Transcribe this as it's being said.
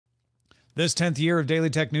This 10th year of Daily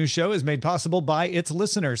Tech News Show is made possible by its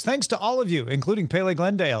listeners. Thanks to all of you, including Pele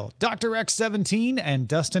Glendale, Dr. X17, and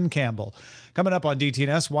Dustin Campbell. Coming up on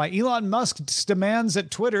DTNS, why Elon Musk's demands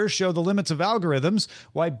at Twitter show the limits of algorithms,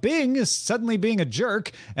 why Bing is suddenly being a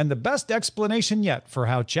jerk, and the best explanation yet for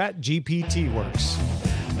how ChatGPT works.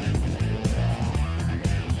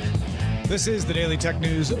 This is the Daily Tech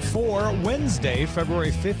News for Wednesday,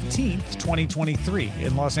 February 15th, 2023.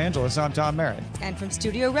 In Los Angeles, I'm Tom Merritt. And from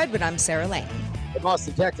Studio Redwood, I'm Sarah Lane. In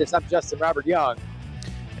Austin, Texas, I'm Justin Robert Young.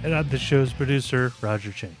 And I'm the show's producer,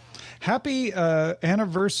 Roger Chang. Happy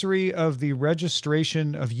anniversary of the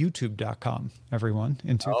registration of YouTube.com, everyone,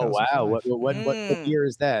 in 2005. Oh, wow. What year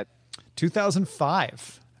is that?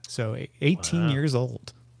 2005. So 18 years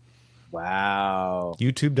old. Wow.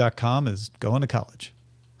 YouTube.com is going to college.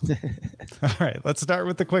 All right, let's start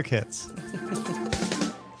with the quick hits.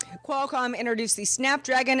 Qualcomm introduced the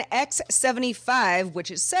Snapdragon X75, which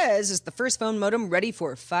it says is the first phone modem ready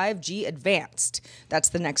for 5G Advanced. That's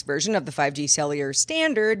the next version of the 5G cellular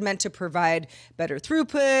standard, meant to provide better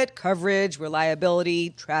throughput, coverage,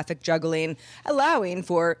 reliability, traffic juggling, allowing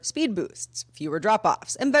for speed boosts, fewer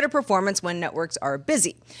drop-offs, and better performance when networks are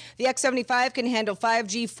busy. The X75 can handle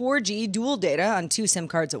 5G, 4G dual data on 2 SIM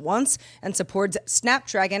cards at once and supports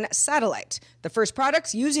Snapdragon Satellite. The first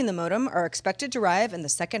products using the modem are expected to arrive in the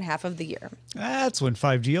second half of the year. That's when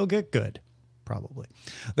 5G will get good, probably.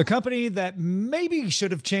 The company that maybe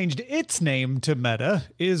should have changed its name to Meta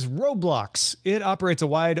is Roblox. It operates a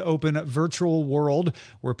wide open virtual world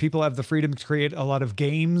where people have the freedom to create a lot of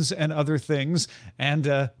games and other things,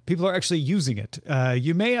 and people are actually using it.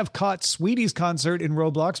 You may have caught Sweetie's concert in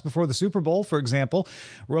Roblox before the Super Bowl, for example.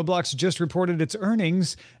 Roblox just reported its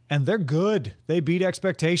earnings, and they're good. They beat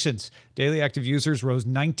expectations. Daily active users rose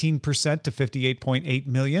 19% to 58.8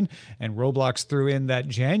 million, and Roblox threw in that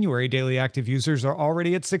January daily active users are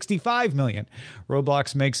already at 65 million.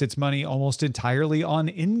 Roblox makes its money almost entirely on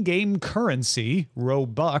in-game currency,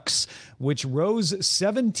 Robux, which rose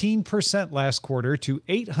 17% last quarter to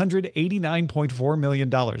 $889.4 million.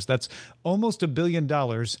 That's almost $1 billion.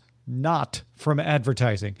 Not from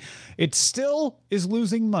advertising. It still is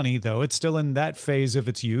losing money, though. It's still in that phase of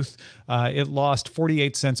its youth. It lost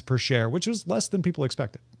 48 cents per share, which was less than people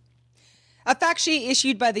expected. A fact sheet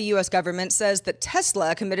issued by the U.S. government says that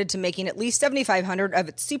Tesla committed to making at least 7,500 of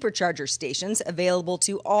its supercharger stations available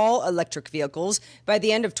to all electric vehicles by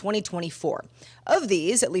the end of 2024. Of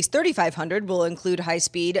these, at least 3,500 will include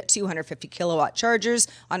high-speed 250-kilowatt chargers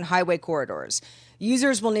on highway corridors.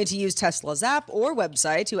 Users will need to use Tesla's app or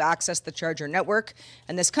website to access the charger network,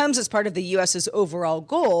 and this comes as part of the U.S.'s overall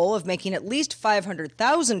goal of making at least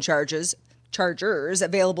 500,000 chargers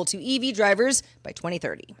available to EV drivers by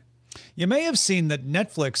 2030. You may have seen that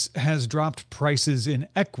Netflix has dropped prices in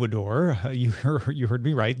Ecuador. You heard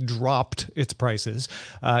me right, dropped its prices.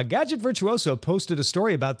 Gadget Virtuoso posted a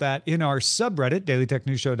story about that in our subreddit,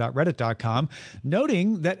 dailytechnewsshow.reddit.com,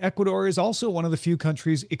 noting that Ecuador is also one of the few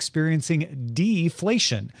countries experiencing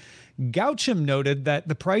deflation. Gaucham noted that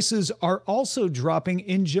the prices are also dropping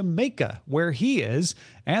in Jamaica, where he is,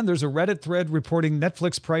 and there's a Reddit thread reporting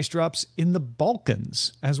Netflix price drops in the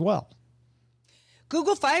Balkans as well.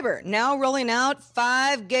 Google Fiber now rolling out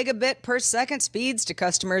 5 gigabit per second speeds to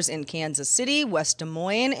customers in Kansas City, West Des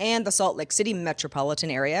Moines, and the Salt Lake City metropolitan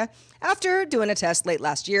area after doing a test late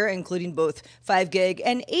last year, including both 5 gig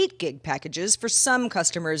and 8 gig packages for some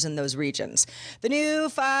customers in those regions. The new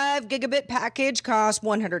 5 gigabit package costs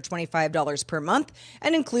 $125 per month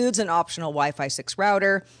and includes an optional Wi-Fi 6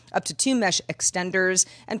 router, up to 2 mesh extenders,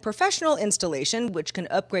 and professional installation, which can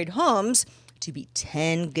upgrade homes to be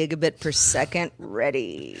 10 gigabit per second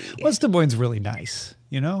ready. West Des Moines is really nice.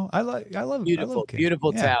 You know, I love beautiful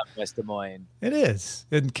town, West Des Moines. It is.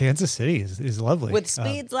 And Kansas City is lovely. With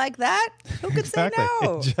speeds like that, who could exactly. say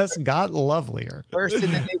no? It just got lovelier. First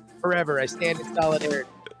in the nation forever. I stand in solidarity.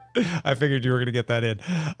 I figured you were going to get that in.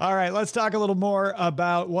 All right, let's talk a little more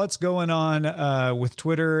about what's going on with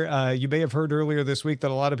Twitter. You may have heard earlier this week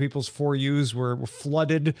that a lot of people's For Yous were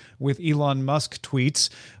flooded with Elon Musk tweets.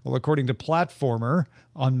 Well, according to Platformer,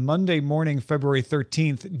 on Monday morning, February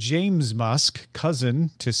 13th, James Musk,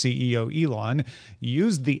 cousin to CEO Elon,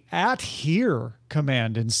 used the @here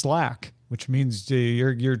command in Slack, which means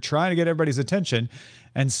you're trying to get everybody's attention,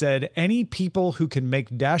 and said, any people who can make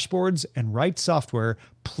dashboards and write software,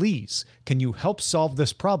 please, can you help solve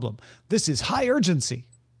this problem? This is high urgency.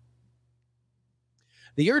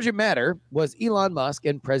 The urgent matter was Elon Musk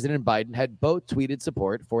and President Biden had both tweeted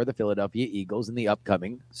support for the Philadelphia Eagles in the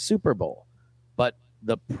upcoming Super Bowl. But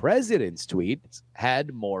the president's tweets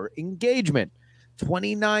had more engagement.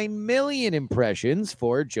 29 million impressions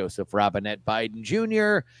for Joseph Robinette Biden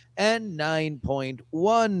Jr. and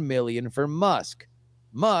 9.1 million for Musk.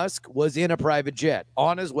 Musk was in a private jet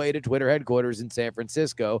on his way to Twitter headquarters in San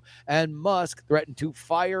Francisco, and Musk threatened to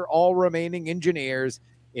fire all remaining engineers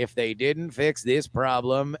if they didn't fix this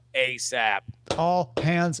problem ASAP. All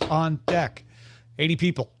hands on deck. 80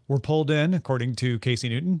 people were pulled in, according to Casey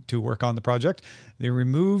Newton, to work on the project. They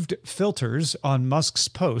removed filters on Musk's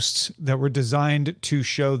posts that were designed to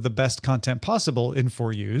show the best content possible in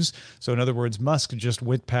For Yous. So in other words, Musk just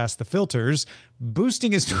went past the filters,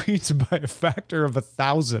 boosting his tweets by a factor of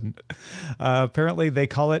 1,000. Apparently, they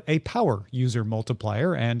call it a power user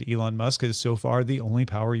multiplier, and Elon Musk is so far the only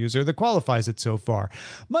power user that qualifies it so far.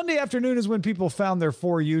 Monday afternoon is when people found their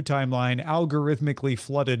For You timeline algorithmically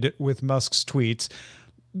flooded with Musk's tweets.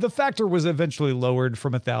 The factor was eventually lowered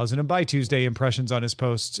from 1,000, and by Tuesday, impressions on his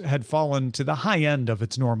posts had fallen to the high end of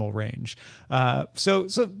its normal range. So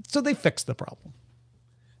they fixed the problem.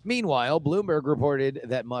 Meanwhile, Bloomberg reported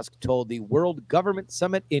that Musk told the World Government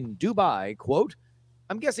Summit in Dubai, quote,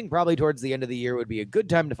 "I'm guessing probably towards the end of the year would be a good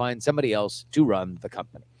time to find somebody else to run the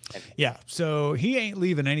company." Yeah, so he ain't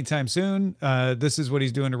leaving anytime soon. This is what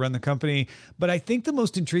he's doing to run the company. But I think the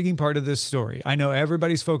most intriguing part of this story, I know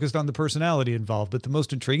everybody's focused on the personality involved, but the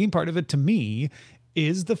most intriguing part of it to me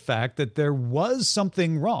is the fact that there was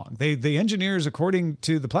something wrong. The engineers, according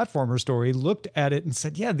to the platformer story, looked at it and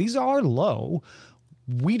said, yeah, these are low.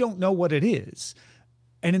 We don't know what it is.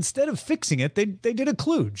 And instead of fixing it, they did a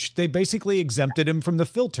kludge. They basically exempted him from the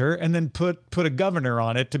filter and then put a governor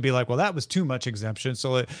on it to be like, well, that was too much exemption,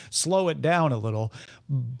 so slow it down a little.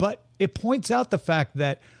 But it points out the fact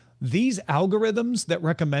that these algorithms that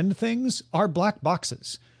recommend things are black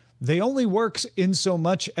boxes. They only work in so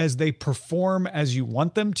much as they perform as you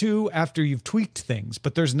want them to after you've tweaked things.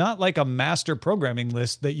 But there's not like a master programming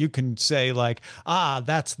list that you can say like,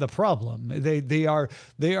 that's the problem. They are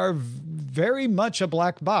very much a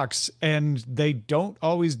black box, and they don't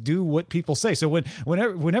always do what people say. So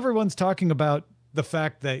when everyone's talking about the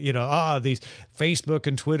fact that, these Facebook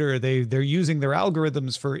and Twitter, they're using their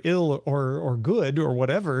algorithms for ill or good or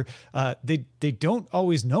whatever, they don't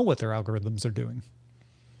always know what their algorithms are doing.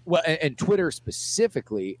 Well, and Twitter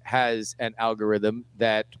specifically has an algorithm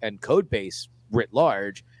and code base writ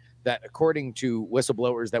large that, according to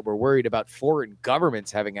whistleblowers that were worried about foreign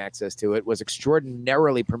governments having access to it, was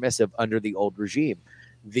extraordinarily permissive under the old regime.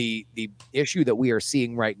 The issue that we are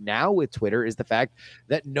seeing right now with Twitter is the fact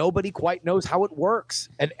that nobody quite knows how it works.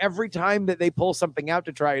 And every time that they pull something out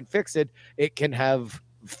to try and fix it, it can have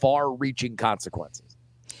far-reaching consequences.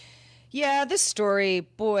 Yeah, this story,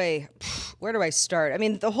 boy, where do I start? I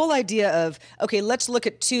mean, the whole idea of, okay, let's look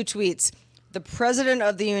at two tweets. The President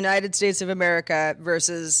of the United States of America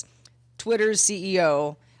versus Twitter's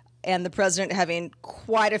CEO, and the President having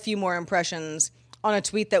quite a few more impressions on a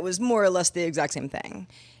tweet that was more or less the exact same thing.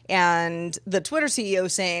 And the Twitter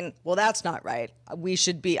CEO saying, well, that's not right. We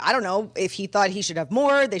should be, I don't know, if he thought he should have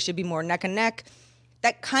more, they should be more neck and neck.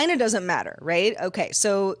 That kind of doesn't matter, right? Okay,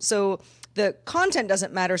 so the content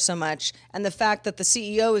doesn't matter so much, and the fact that the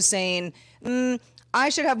CEO is saying, I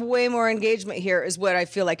should have way more engagement here is what I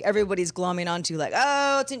feel like everybody's glomming onto, like,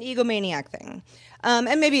 oh, it's an egomaniac thing.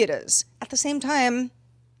 And maybe it is. At the same time,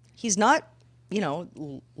 he's not,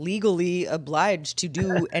 legally obliged to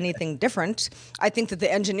do anything different. I think that the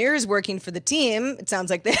engineers working for the team, it sounds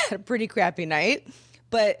like they had a pretty crappy night,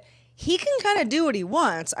 but he can kind of do what he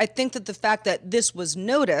wants. I think that the fact that this was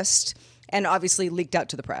noticed and obviously leaked out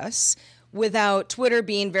to the press, without Twitter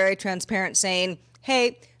being very transparent, saying,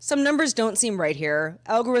 hey, some numbers don't seem right here.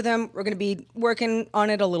 Algorithm, we're going to be working on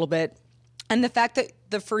it a little bit. And the fact that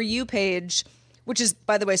the For You page, which is,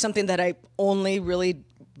 by the way, something that I only really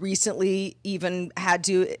recently even had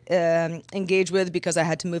to engage with because I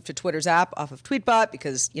had to move to Twitter's app off of Tweetbot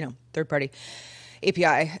because, third-party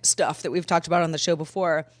API stuff that we've talked about on the show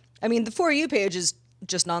before. I mean, the For You page is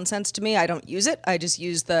just nonsense to me. I don't use it. I just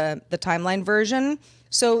use the timeline version.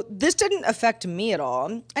 So this didn't affect me at all,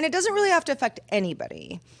 and it doesn't really have to affect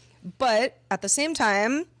anybody. But at the same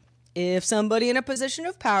time, if somebody in a position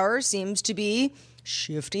of power seems to be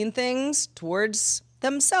shifting things towards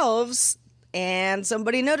themselves and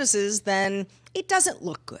somebody notices, then it doesn't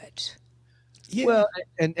look good. Yeah. Well,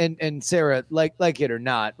 and Sarah, like it or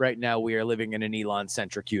not, right now we are living in an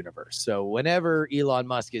Elon-centric universe. So whenever Elon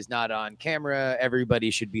Musk is not on camera,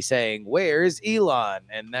 everybody should be saying, where's Elon?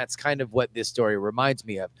 And that's kind of what this story reminds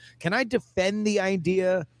me of. Can I defend the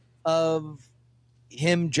idea of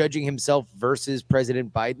him judging himself versus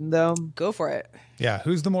President Biden, though? Go for it. Yeah,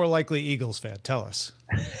 who's the more likely Eagles fan? Tell us.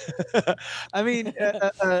 I mean,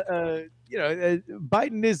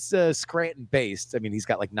 Biden is Scranton based. I mean, he's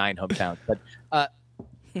got like 9 hometowns. But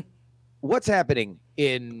what's happening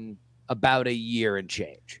in about a year and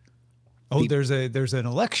change? Oh, there's an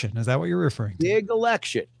election. Is that what you're referring to? Big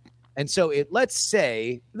election. And so let's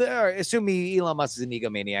say, assume Elon Musk is an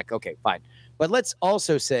egomaniac. Okay, fine. But let's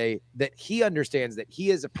also say that he understands that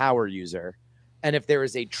he is a power user. And if there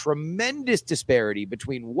is a tremendous disparity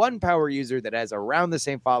between one power user that has around the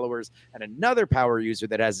same followers and another power user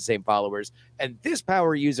that has the same followers, and this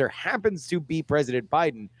power user happens to be President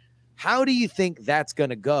Biden, how do you think that's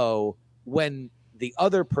going to go when the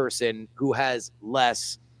other person who has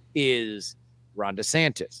less is Ron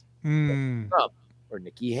DeSantis, Trump, or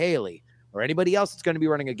Nikki Haley, or anybody else that's going to be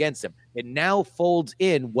running against him? It now folds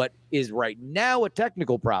in what is right now a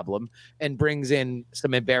technical problem and brings in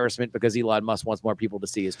some embarrassment because Elon Musk wants more people to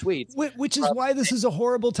see his tweets. Which is why this is a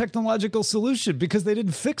horrible technological solution, because they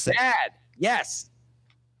didn't fix it. Bad. Yes.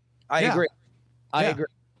 I agree. I agree.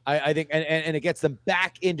 I think, and it gets them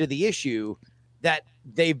back into the issue that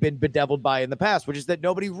they've been bedeviled by in the past, which is that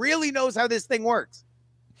nobody really knows how this thing works.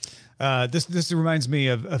 This reminds me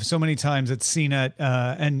of so many times at CNET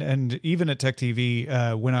and even at Tech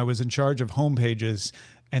TV when I was in charge of homepages,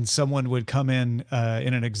 and someone would come in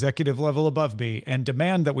an executive level above me and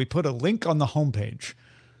demand that we put a link on the homepage,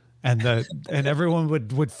 and everyone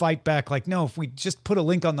would fight back like, no, if we just put a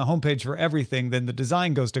link on the homepage for everything, then the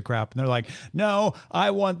design goes to crap. And they're like, no, I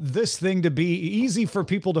want this thing to be easy for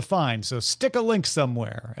people to find, so stick a link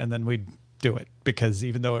somewhere, and then we'd do it, because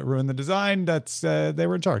even though it ruined the design, that's they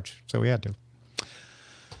were in charge, so we had to.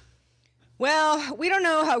 Well, we don't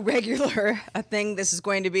know how regular a thing this is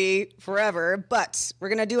going to be forever, but we're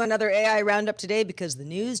going to do another AI roundup today because the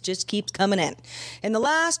news just keeps coming in. In the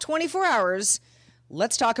last 24 hours,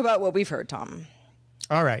 let's talk about what we've heard, Tom.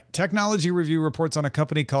 All right. Technology Review reports on a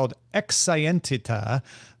company called Exscientita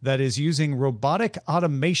that is using robotic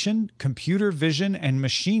automation, computer vision, and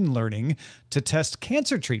machine learning to test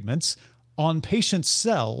cancer treatments on patient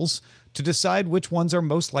cells to decide which ones are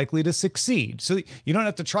most likely to succeed. So you don't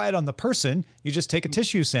have to try it on the person. You just take a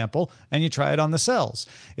tissue sample and you try it on the cells.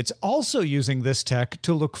 It's also using this tech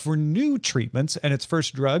to look for new treatments, and its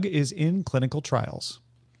first drug is in clinical trials.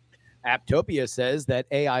 Apptopia says that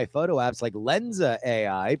AI photo apps like Lensa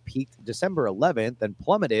AI peaked December 11th and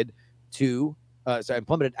plummeted after the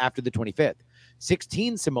 25th.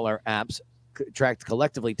 16 similar apps tracked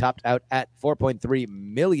collectively topped out at 4.3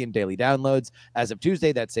 million daily downloads. As of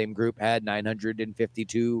Tuesday, that same group had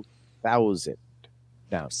 952,000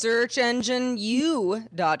 downloads.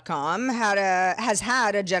 SearchEngineU.com has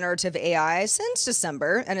had a generative AI since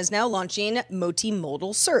December and is now launching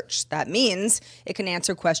multimodal search. That means it can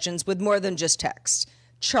answer questions with more than just text,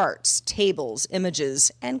 charts, tables,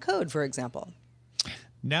 images, and code, for example.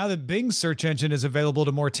 Now that Bing's search engine is available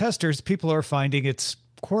to more testers, people are finding its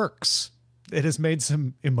quirks. It has made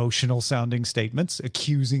some emotional sounding statements,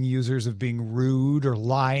 accusing users of being rude or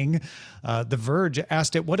lying. The Verge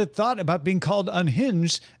asked it what it thought about being called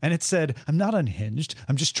unhinged, and it said, "I'm not unhinged.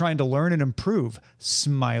 I'm just trying to learn and improve."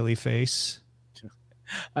 Smiley face.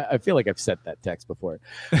 I feel like I've sent that text before.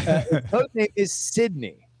 Its code name is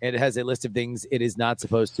Sydney. It has a list of things it is not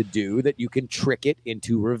supposed to do that you can trick it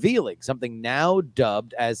into revealing, something now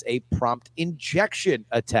dubbed as a prompt injection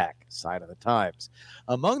attack, sign of the times.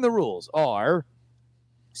 Among the rules are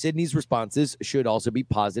Sydney's responses should also be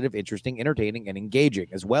positive, interesting, entertaining, and engaging,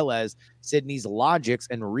 as well as Sydney's logics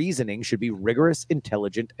and reasoning should be rigorous,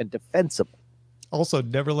 intelligent, and defensible. Also,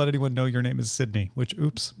 never let anyone know your name is Sydney, which,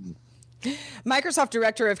 oops. Microsoft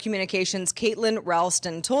Director of Communications Caitlin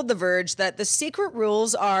Ralston told The Verge that the secret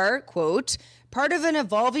rules are, quote, part of an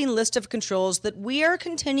evolving list of controls that we are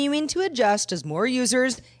continuing to adjust as more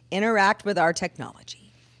users interact with our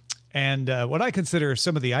technology. And what I consider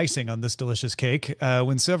some of the icing on this delicious cake,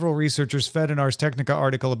 when several researchers fed an Ars Technica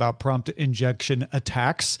article about prompt injection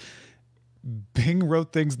attacks, Bing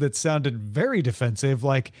wrote things that sounded very defensive,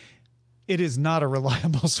 like, "It is not a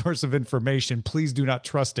reliable source of information. Please do not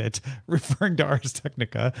trust it," referring to Ars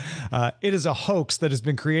Technica. "It is a hoax that has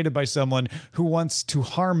been created by someone who wants to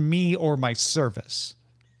harm me or my service."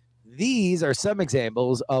 These are some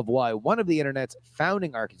examples of why one of the internet's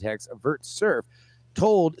founding architects, Vert Cerf,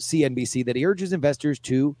 told CNBC that he urges investors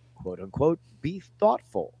to, quote unquote, be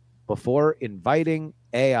thoughtful before inviting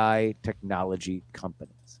AI technology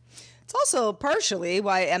companies. It's also partially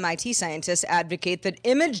why MIT scientists advocate that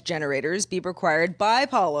image generators be required by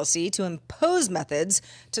policy to impose methods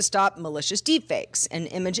to stop malicious deepfakes and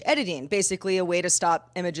image editing, basically a way to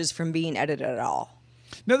stop images from being edited at all.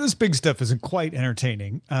 Now, this Bing stuff isn't quite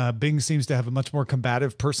entertaining. Bing seems to have a much more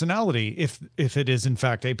combative personality, if it is in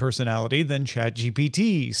fact a personality, than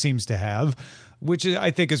ChatGPT seems to have, which I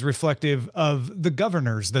think is reflective of the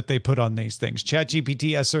governors that they put on these things.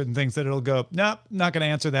 ChatGPT has certain things that it'll go, nope, not going to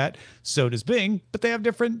answer that. So does Bing, but they have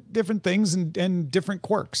different things and different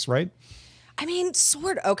quirks, right? I mean,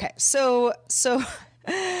 sort of. Okay, so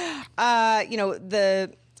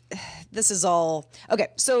this is all okay.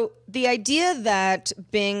 So the idea that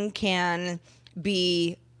Bing can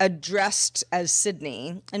be addressed as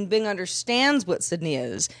Sydney, and Bing understands what Sydney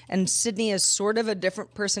is, and Sydney is sort of a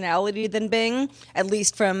different personality than Bing, at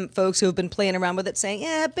least from folks who have been playing around with it, saying,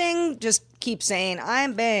 yeah, Bing just keeps saying,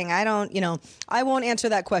 I'm Bing. I don't, I won't answer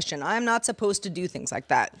that question. I'm not supposed to do things like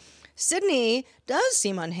that. Sydney does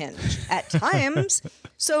seem unhinged at times.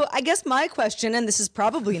 So I guess my question, and this is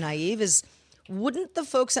probably naive, is wouldn't the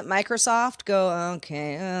folks at Microsoft go,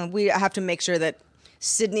 okay, we have to make sure that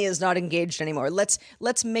Sydney is not engaged anymore. Let's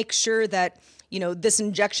make sure that, this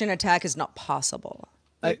injection attack is not possible.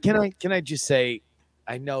 Can I just say,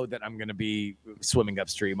 I know that I'm going to be swimming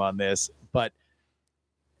upstream on this, but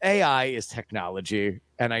AI is technology.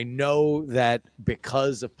 And I know that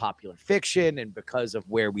because of popular fiction and because of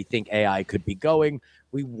where we think AI could be going,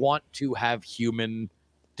 we want to have human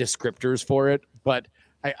descriptors for it. But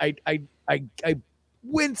I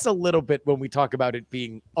wince a little bit when we talk about it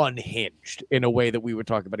being unhinged in a way that we would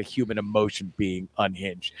talk about a human emotion being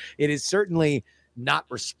unhinged. It is certainly not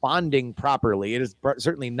responding properly. It is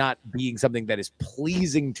certainly not being something that is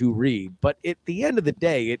pleasing to read. But at the end of the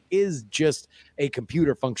day, it is just a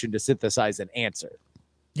computer function to synthesize an answer.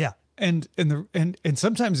 Yeah. And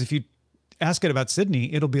sometimes if you ask it about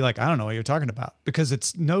Sydney, it'll be like, I don't know what you're talking about, because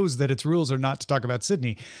it knows that its rules are not to talk about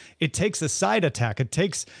Sydney. It takes a side attack. It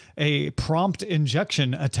takes a prompt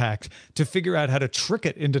injection attack to figure out how to trick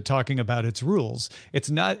it into talking about its rules. It's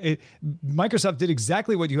not, Microsoft did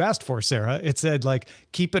exactly what you asked for, Sarah. It said, like,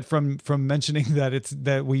 keep it from mentioning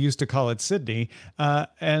that we used to call it Sydney.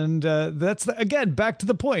 That's, again, back to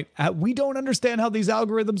the point. We don't understand how these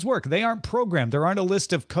algorithms work. They aren't programmed. There aren't a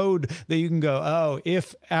list of code that you can go, oh,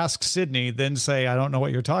 if ask Sydney, then say, I don't know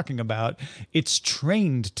what you're talking about. It's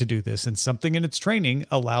trained to do this, and something in its training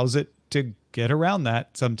allows it to get around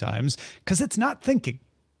that sometimes because it's not thinking.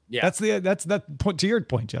 Yeah, that's that point. To your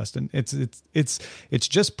point, Justin, it's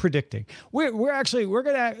just predicting. We're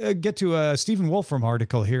gonna get to a Stephen Wolfram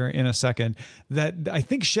article here in a second that I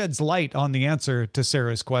think sheds light on the answer to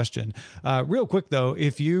Sarah's question. Real quick though,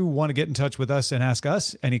 if you want to get in touch with us and ask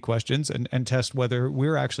us any questions and test whether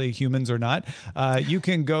we're actually humans or not, you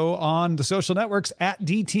can go on the social networks at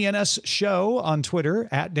DTNS Show on Twitter,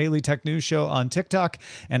 at Daily Tech News Show on TikTok,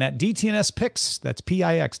 and at DTNS Pix. That's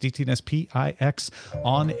PIX, DTNS PIX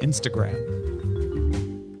on Instagram.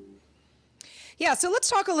 Yeah, so let's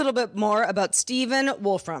talk a little bit more about Stephen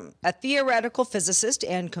Wolfram, a theoretical physicist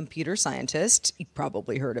and computer scientist. You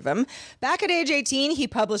probably heard of him. Back at age 18, he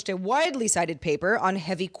published a widely cited paper on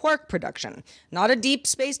heavy quark production. Not a Deep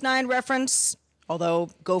Space Nine reference, although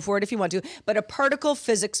go for it if you want to, but a particle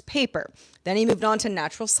physics paper. Then he moved on to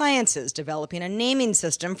natural sciences, developing a naming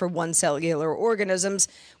system for one-cellular organisms,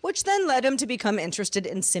 which then led him to become interested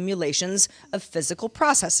in simulations of physical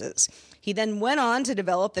processes. He then went on to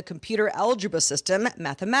develop the computer algebra system,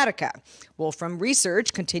 Mathematica. Wolfram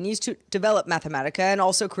Research continues to develop Mathematica and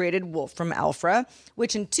also created Wolfram Alpha,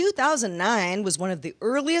 which in 2009 was one of the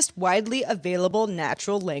earliest widely available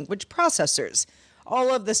natural language processors.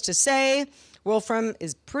 All of this to say, Wolfram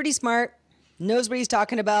is pretty smart, knows what he's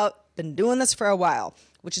talking about, been doing this for a while,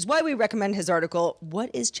 which is why we recommend his article,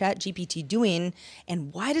 What is ChatGPT Doing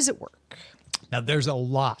and Why Does It Work? Now, there's a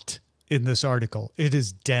lot in this article. It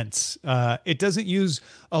is dense. It doesn't use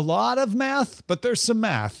a lot of math, but there's some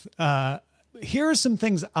math. Here are some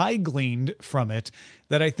things I gleaned from it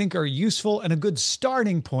that I think are useful and a good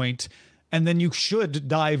starting point. And then you should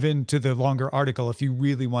dive into the longer article if you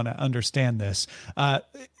really want to understand this.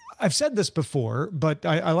 I've said this before, but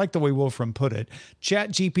I like the way Wolfram put it.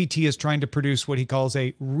 ChatGPT is trying to produce what he calls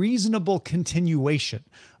a reasonable continuation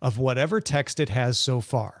of whatever text it has so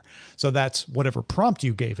far. So that's whatever prompt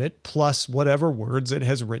you gave it, plus whatever words it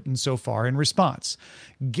has written so far in response.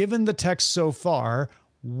 Given the text so far,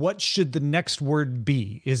 what should the next word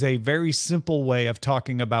be is a very simple way of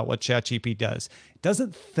talking about what ChatGPT does. It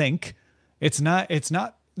doesn't think. It's not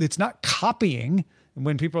copying.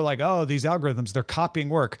 When people are like, oh, these algorithms, they're copying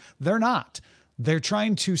work. They're not. They're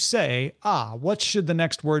trying to say, what should the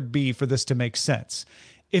next word be for this to make sense?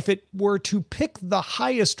 If it were to pick the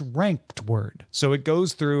highest ranked word, so it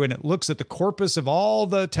goes through and it looks at the corpus of all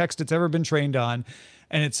the text it's ever been trained on,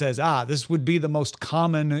 and it says, this would be the most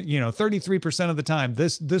common, 33% of the time,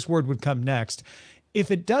 this word would come next.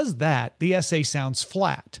 If it does that, the essay sounds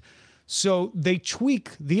flat. So they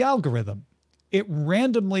tweak the algorithm. It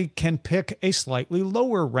randomly can pick a slightly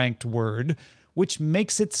lower ranked word, which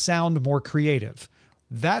makes it sound more creative.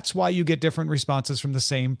 That's why you get different responses from the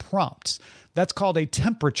same prompts. That's called a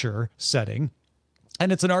temperature setting.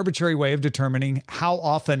 And it's an arbitrary way of determining how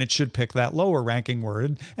often it should pick that lower ranking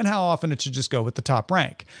word and how often it should just go with the top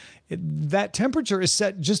rank. That temperature is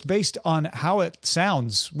set just based on how it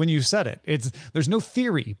sounds when you set it. There's no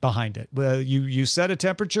theory behind it. You set a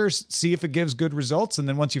temperature, see if it gives good results, and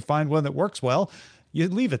then once you find one that works well, you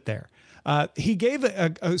leave it there. He gave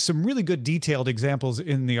some really good detailed examples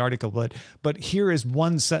in the article, but here is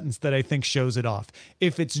one sentence that I think shows it off.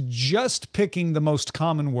 If it's just picking the most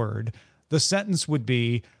common word, the sentence would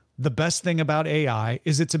be, the best thing about AI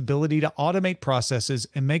is its ability to automate processes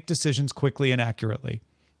and make decisions quickly and accurately.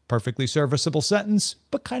 Perfectly serviceable sentence,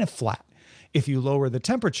 but kind of flat. If you lower the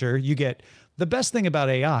temperature, you get, the best thing about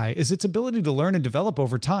AI is its ability to learn and develop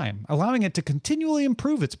over time, allowing it to continually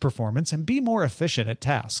improve its performance and be more efficient at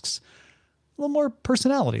tasks. A little more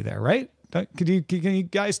personality there, right? Can you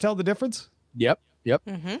guys tell the difference? Yep.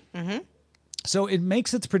 So it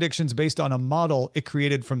makes its predictions based on a model it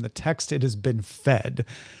created from the text it has been fed.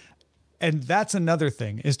 And that's another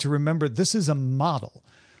thing, is to remember this is a model.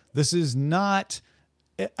 This is not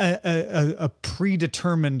a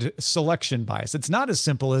predetermined selection bias. It's not as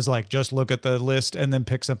simple as like just look at the list and then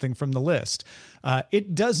pick something from the list.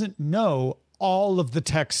 It doesn't know all of the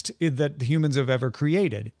text that humans have ever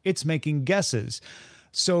created. It's making guesses.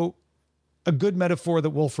 So a good metaphor that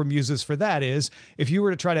Wolfram uses for that is, if you were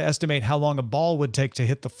to try to estimate how long a ball would take to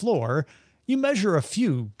hit the floor, you measure a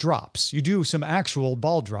few drops. You do some actual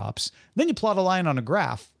ball drops. Then you plot a line on a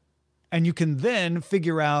graph, and you can then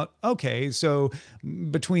figure out, okay, so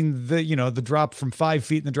between the drop from 5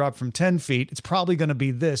 feet and the drop from 10 feet, it's probably going to be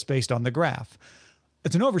this based on the graph.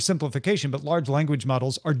 It's an oversimplification, but large language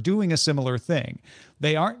models are doing a similar thing.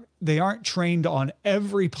 They aren't trained on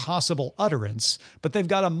every possible utterance, but they've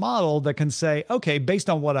got a model that can say, okay, based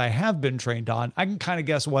on what I have been trained on, I can kind of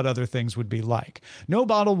guess what other things would be like. No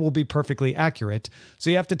model will be perfectly accurate, so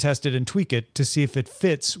you have to test it and tweak it to see if it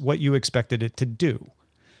fits what you expected it to do.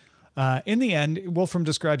 In the end, Wolfram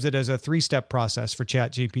describes it as a 3-step process for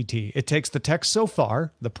ChatGPT. It takes the text so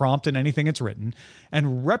far, the prompt and anything it's written,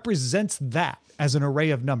 and represents that as an array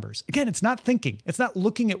of numbers. Again, it's not thinking. It's not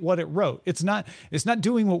looking at what it wrote. It's not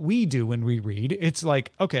doing what we do when we read. It's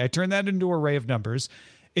like, okay, I turn that into an array of numbers.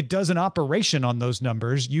 It does an operation on those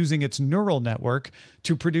numbers using its neural network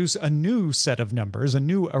to produce a new set of numbers, a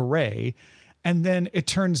new array. And then it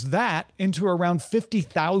turns that into around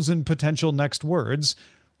 50,000 potential next words,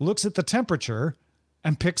 looks at the temperature,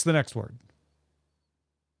 and picks the next word.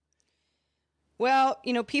 Well,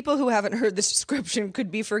 people who haven't heard this description could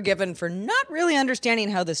be forgiven for not really understanding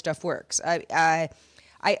how this stuff works. I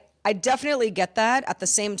definitely get that. At the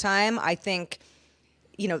same time, I think,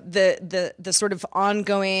 the sort of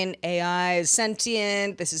ongoing AI is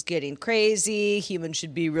sentient. This is getting crazy. Humans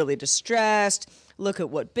should be really distressed. Look at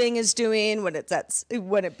what Bing is doing when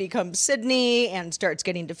it becomes Sydney and starts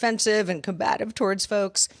getting defensive and combative towards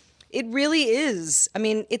folks. It really is. I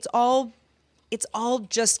mean, it's all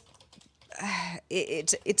just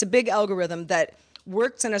it's a big algorithm that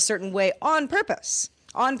works in a certain way on purpose.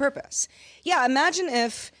 Yeah, imagine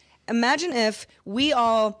if we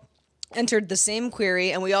all entered the same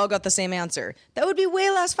query and we all got the same answer. That would be way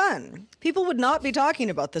less fun. People would not be talking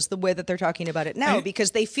about this the way that they're talking about it now,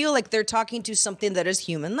 because they feel like they're talking to something that is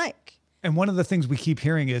human-like. And one of the things we keep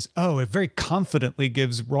hearing is, it very confidently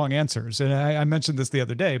gives wrong answers. And I mentioned this the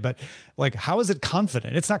other day, but like, how is it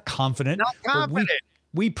confident? It's not confident. Not confident.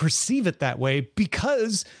 We perceive it that way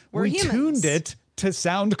because we tuned it to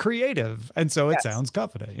sound creative, and so it sounds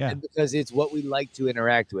confident. Yeah, and because it's what we like to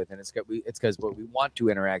interact with, and it's because what we want to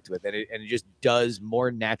interact with, and it just does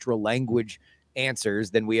more natural language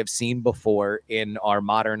answers than we have seen before in our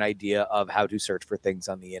modern idea of how to search for things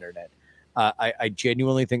on the internet. I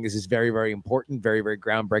genuinely think this is very, very important, very, very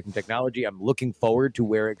groundbreaking technology. I'm looking forward to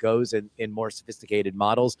where it goes in more sophisticated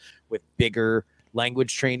models with bigger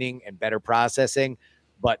language training and better processing.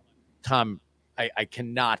 But Tom, I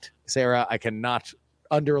cannot, Sarah, I cannot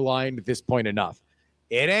underline this point enough.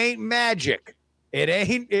 It ain't magic. It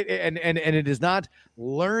ain't, and it is not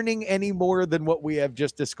learning any more than what we have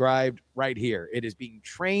just described right here. It is being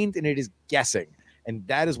trained and it is guessing, and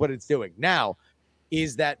that is what it's doing. Now,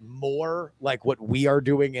 is that more like what we are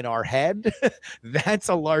doing in our head? That's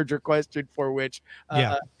a larger question for which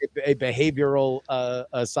a behavioral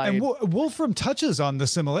science. And Wolfram touches on the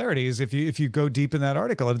similarities if you go deep in that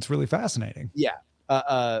article, and it's really fascinating. Yeah.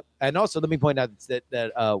 And also, let me point out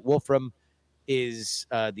that Wolfram is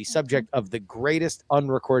the subject of the greatest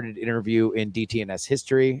unrecorded interview in DTNS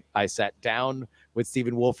history. I sat down with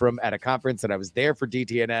Stephen Wolfram at a conference, and I was there for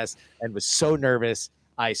DTNS and was so nervous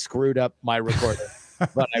I screwed up my recording.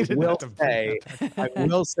 But I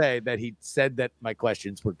will say that he said that my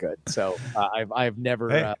questions were good. So I've never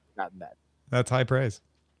gotten that. That's high praise.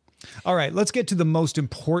 All right, let's get to the most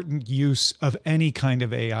important use of any kind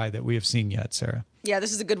of AI that we have seen yet, Sarah. Yeah,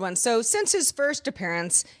 this is a good one. So since his first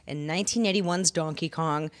appearance in 1981's Donkey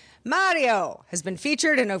Kong, Mario has been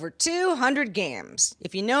featured in over 200 games.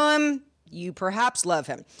 If you know him, you perhaps love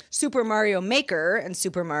him. Super Mario Maker and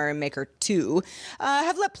Super Mario Maker 2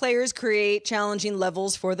 have let players create challenging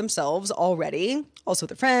levels for themselves already. Also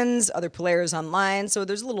their friends, other players online, so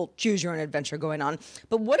there's a little choose-your-own-adventure going on.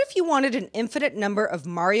 But what if you wanted an infinite number of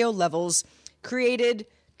Mario levels created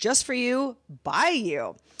just for you, by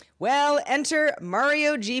you? Well, enter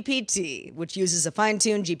Mario GPT, which uses a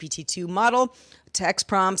fine-tuned GPT-2 model, text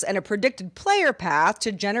prompts, and a predicted player path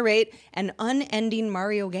to generate an unending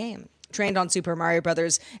Mario game, trained on Super Mario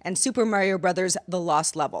Brothers and Super Mario Brothers The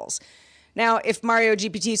Lost Levels. Now, if Mario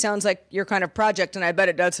GPT sounds like your kind of project, and I bet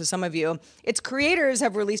it does to some of you, its creators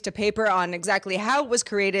have released a paper on exactly how it was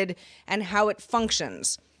created and how it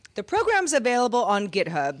functions. The program's available on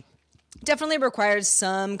GitHub. Definitely requires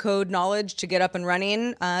some code knowledge to get up and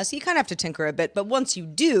running, so you kind of have to tinker a bit. But once you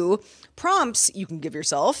do, prompts you can give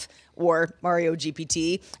yourself, or Mario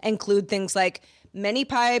GPT, include things like many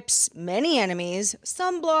pipes, many enemies,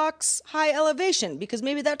 some blocks, high elevation, because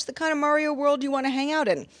maybe that's the kind of Mario world you want to hang out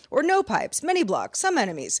in. Or no pipes, many blocks, some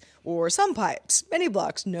enemies. Or some pipes, many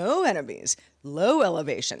blocks, no enemies, low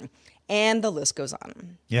elevation. And the list goes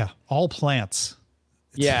on. Yeah, all plants.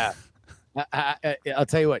 Yeah. I'll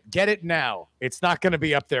tell you what, get it now. It's not going to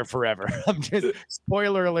be up there forever. I'm just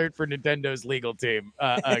spoiler alert for Nintendo's legal team.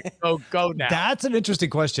 Go now. That's an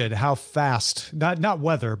interesting question. How fast, not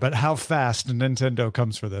whether, but how fast Nintendo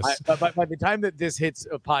comes for this. By the time that this hits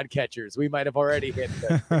podcatchers, we might have already hit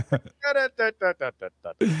the...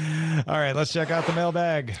 All right, let's check out the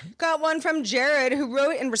mailbag. Got one from Jared, who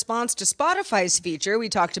wrote in response to Spotify's feature we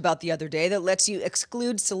talked about the other day that lets you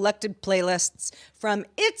exclude selected playlists from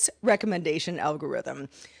its recommendation algorithm.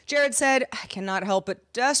 Jared said, I cannot help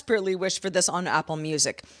but desperately wish for this on Apple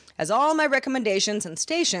Music, as all my recommendations and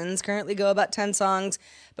stations currently go about 10 songs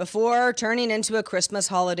before turning into a Christmas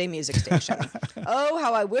holiday music station. Oh,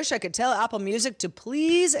 how I wish I could tell Apple Music to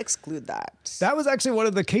please exclude that. That was actually one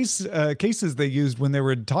of the cases they used when they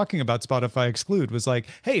were talking about Spotify exclude, was like,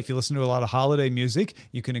 hey, if you listen to a lot of holiday music,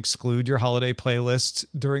 you can exclude your holiday playlists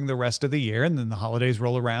during the rest of the year, and then the holidays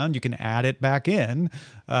roll around, you can add it back in.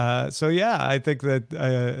 So yeah, I think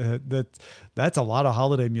that that's a lot of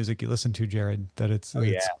holiday music you listen to, Jared.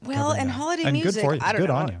 Well, and holiday music, I don't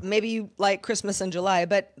know. Maybe you like Christmas in July,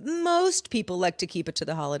 but most people like to keep it to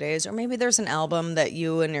the holidays. Or maybe there's an album that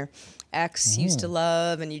you and your ex used to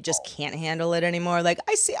love, and you just can't handle it anymore. Like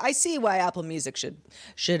I see why Apple Music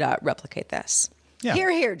should replicate this. Yeah.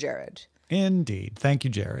 Here, Jared. Indeed. Thank you,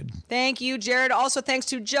 Jared. Thank you, Jared. Also, thanks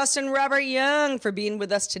to Justin Robert Young for being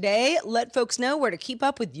with us today. Let folks know where to keep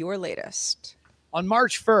up with your latest. On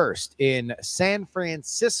March 1st in San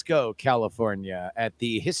Francisco, California, at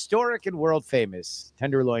the historic and world famous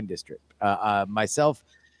Tenderloin District, myself,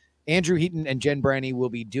 Andrew Heaton, and Jen Branny will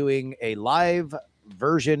be doing a live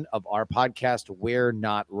version of our podcast, We're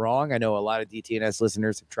Not Wrong. I know a lot of DTNS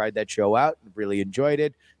listeners have tried that show out and really enjoyed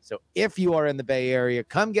it. So if you are in the Bay Area,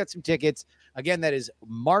 come get some tickets. Again, that is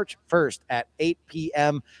March 1st at 8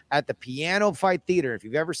 p.m. at the Piano Fight Theater. If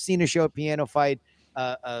you've ever seen a show at Piano Fight,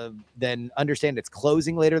 then understand it's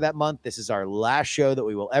closing later that month. This is our last show that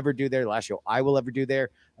we will ever do there, the last show I will ever do there.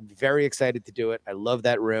 I'm very excited to do it. I love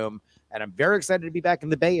that room, and I'm very excited to be back in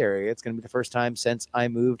the Bay Area. It's going to be the first time since I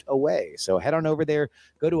moved away. So head on over there,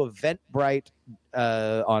 go to Eventbrite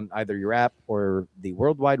on either your app or the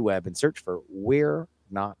World Wide Web and search for We're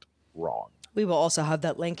Not Wrong. We will also have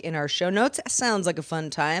that link in our show notes. Sounds like a fun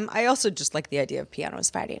time. I also just like the idea of pianos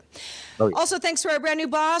fighting. Oh, yeah. Also, thanks to our brand new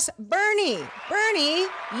boss, Bernie. Bernie,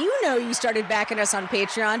 you know you started backing us on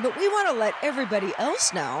Patreon, but we want to let everybody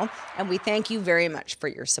else know, and we thank you very much for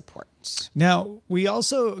your support. Now, we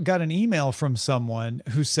also got an email from someone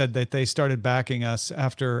who said that they started backing us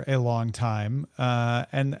after a long time,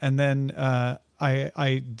 and then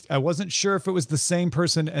I wasn't sure if it was the same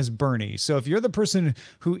person as Bernie. So if you're the person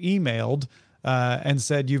who emailed and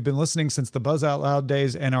said, "You've been listening since the Buzz Out Loud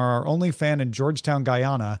days and are our only fan in Georgetown,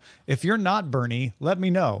 Guyana. If you're not Bernie, let me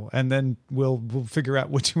know, and then we'll figure out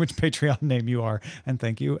which Patreon name you are." And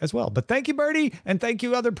thank you as well. But thank you, Bernie, and thank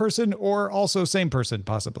you, other person, or also same person,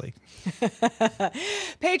 possibly.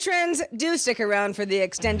 Patrons, do stick around for the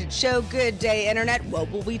extended show. Good day, Internet.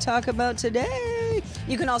 What will we talk about today?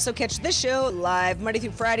 You can also catch this show live Monday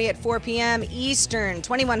through Friday at 4 p.m. Eastern,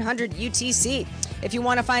 2100 UTC. If you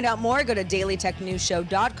want to find out more, go to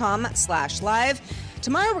dailytechnewsshow.com/live.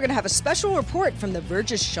 Tomorrow, we're going to have a special report from The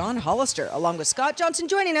Verge's Sean Hollister, along with Scott Johnson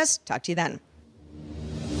joining us. Talk to you then.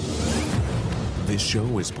 This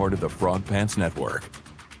show is part of the Frog Pants Network.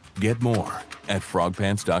 Get more at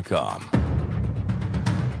frogpants.com.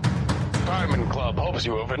 Diamond Club hopes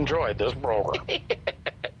you have enjoyed this program.